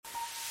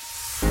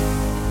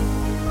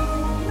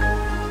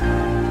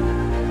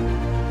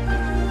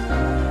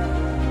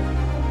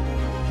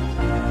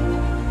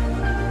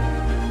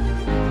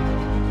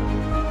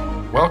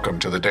Welcome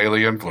to the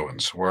Daily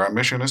Influence, where our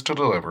mission is to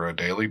deliver a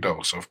daily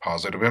dose of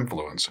positive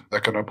influence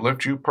that can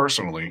uplift you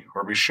personally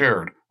or be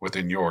shared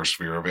within your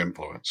sphere of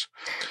influence.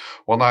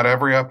 While not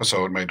every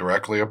episode may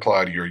directly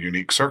apply to your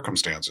unique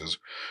circumstances,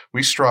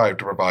 we strive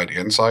to provide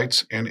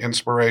insights and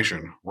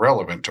inspiration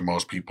relevant to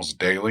most people's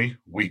daily,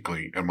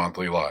 weekly, and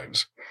monthly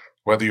lives.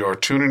 Whether you're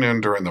tuning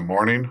in during the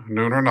morning,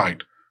 noon, or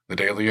night, the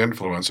Daily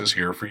Influence is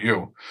here for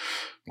you.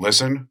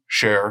 Listen,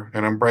 share,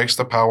 and embrace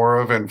the power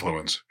of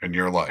influence in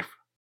your life.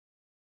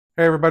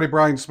 Hey everybody,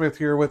 Brian Smith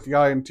here with the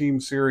Iron Team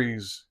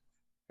series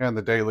and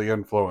the Daily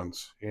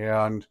Influence.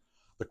 And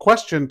the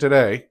question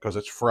today, because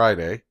it's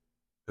Friday,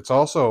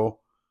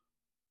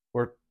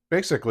 we're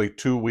basically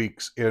 2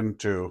 weeks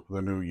into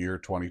the new year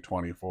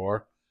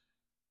 2024.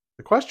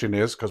 The question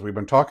is, because we've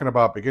been talking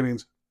about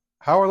beginnings,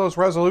 how are those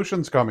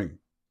resolutions coming?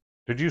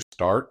 Did you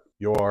start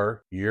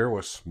your year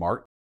with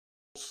smart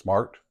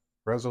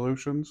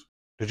resolutions?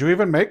 Did you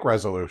even make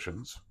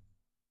resolutions?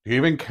 Do you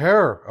even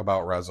care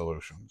about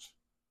resolutions?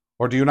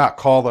 Or do you not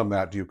call them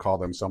that? Do you call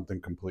them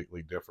something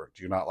completely different?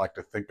 Do you not like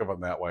to think of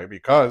them that way?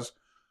 Because,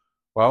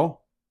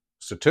 well,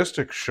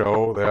 statistics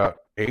show that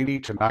 80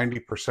 to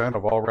 90%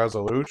 of all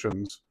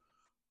resolutions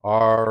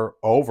are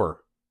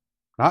over.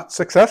 Not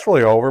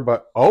successfully over,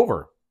 but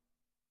over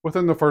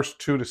within the first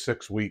 2 to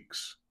 6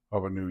 weeks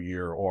of a new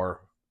year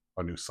or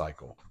a new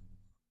cycle.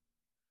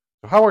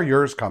 So how are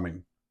yours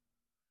coming?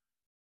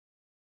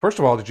 First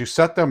of all, did you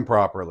set them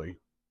properly?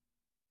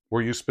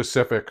 Were you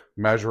specific,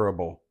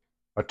 measurable,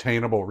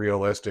 attainable,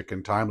 realistic,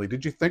 and timely?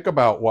 Did you think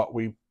about what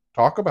we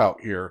talk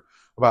about here,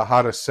 about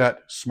how to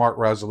set smart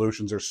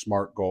resolutions or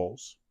smart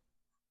goals?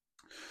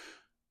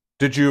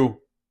 Did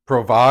you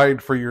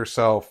provide for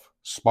yourself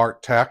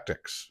smart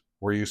tactics?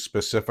 Were you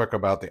specific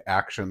about the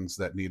actions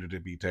that needed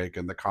to be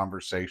taken, the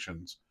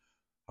conversations,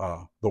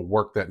 the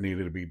work that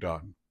needed to be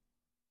done?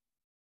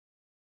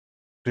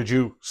 Did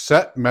you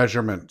set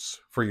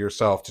measurements for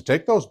yourself to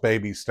take those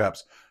baby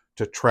steps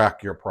to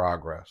track your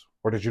progress?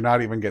 Or did you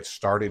not even get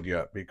started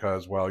yet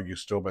because, well, you've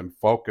still been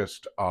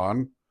focused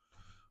on,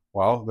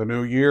 well, the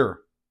new year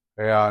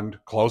and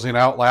closing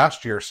out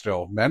last year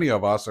still? Many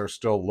of us are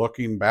still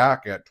looking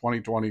back at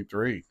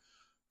 2023,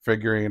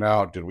 figuring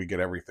out, did we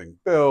get everything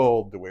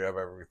billed? Do we have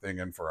everything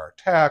in for our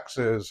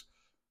taxes?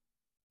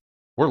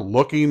 We're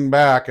looking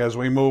back as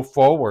we move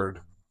forward,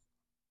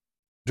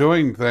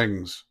 doing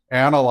things,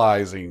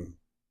 analyzing,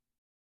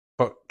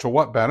 but to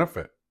what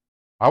benefit?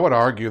 I would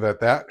argue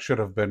that that should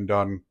have been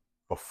done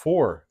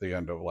before the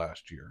end of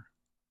last year.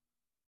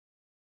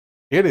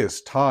 It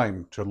is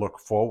time to look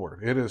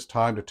forward. It is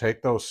time to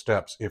take those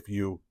steps if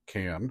you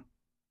can.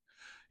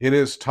 It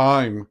is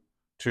time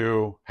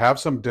to have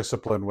some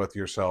discipline with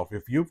yourself.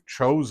 If you've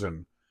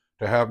chosen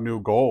to have new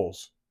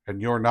goals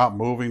and you're not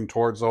moving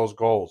towards those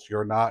goals,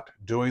 you're not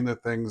doing the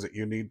things that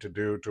you need to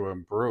do to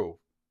improve,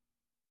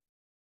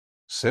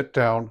 sit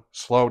down,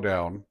 slow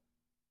down,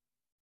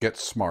 get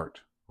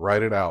smart,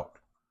 write it out.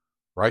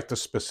 Write the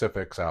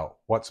specifics out.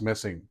 What's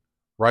missing?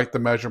 Write the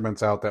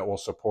measurements out that will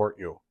support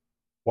you.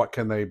 What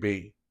can they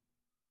be?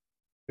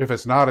 If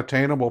it's not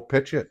attainable,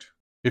 pitch it.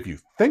 If you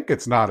think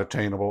it's not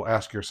attainable,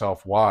 ask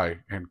yourself why,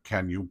 and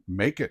can you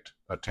make it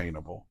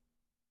attainable?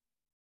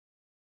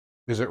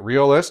 Is it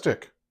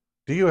realistic?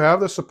 Do you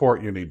have the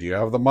support you need? Do you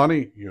have the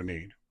money you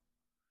need?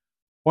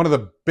 One of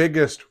the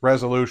biggest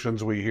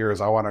resolutions we hear is,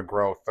 I want to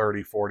grow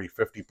 30, 40,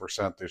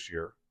 50% this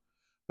year.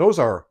 Those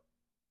are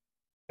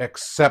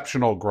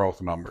exceptional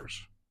growth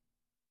numbers.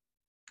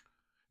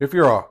 If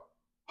you're a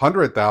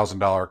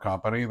 $100,000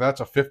 company,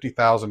 that's a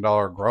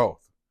 $50,000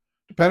 growth.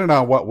 Depending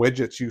on what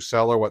widgets you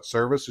sell or what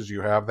services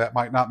you have, that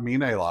might not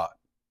mean a lot.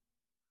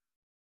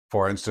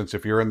 For instance,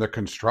 if you're in the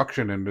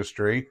construction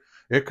industry,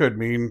 it could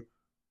mean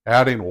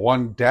adding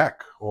one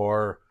deck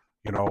or,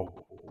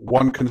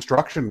 one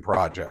construction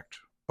project.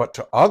 But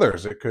to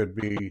others, it could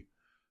be,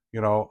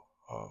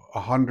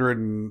 100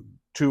 and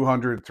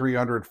 200,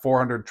 300,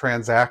 400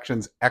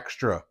 transactions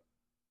extra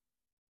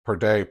per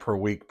day, per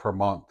week, per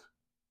month.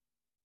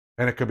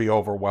 And it could be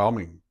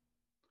overwhelming.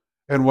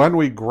 And when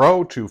we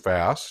grow too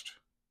fast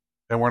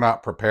and we're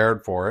not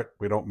prepared for it,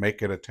 we don't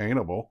make it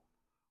attainable,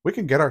 we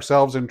can get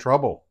ourselves in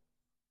trouble.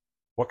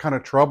 What kind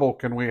of trouble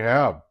can we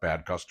have?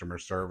 Bad customer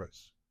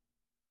service,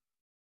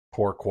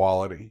 poor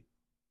quality,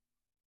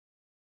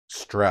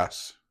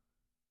 stress,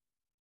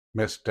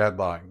 missed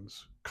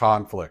deadlines,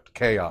 conflict,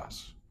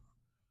 chaos.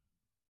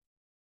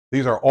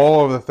 These are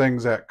all of the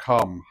things that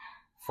come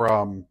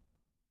from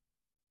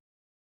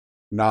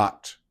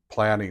not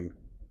planning.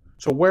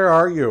 So where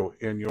are you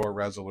in your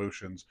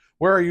resolutions?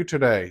 Where are you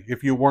today?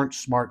 If you weren't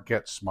smart,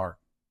 get smart.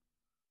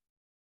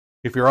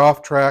 If you're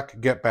off track,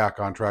 get back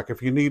on track.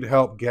 If you need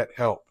help, get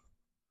help.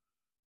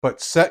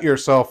 But set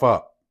yourself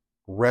up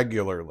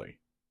regularly,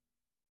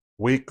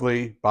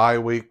 weekly,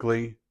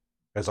 bi-weekly,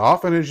 as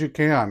often as you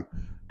can,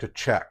 to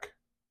check.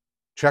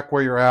 Check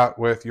where you're at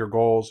with your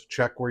goals.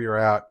 Check where you're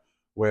at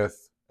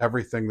with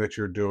everything that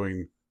you're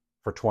doing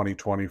for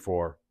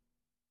 2024.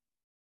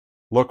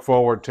 Look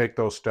forward, take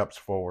those steps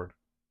forward.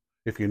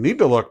 If you need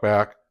to look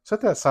back,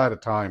 set that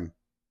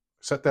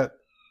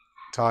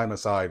time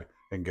aside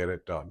and get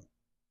it done.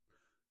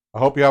 I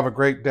hope you have a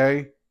great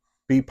day.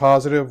 Be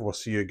positive. We'll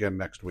see you again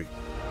next week.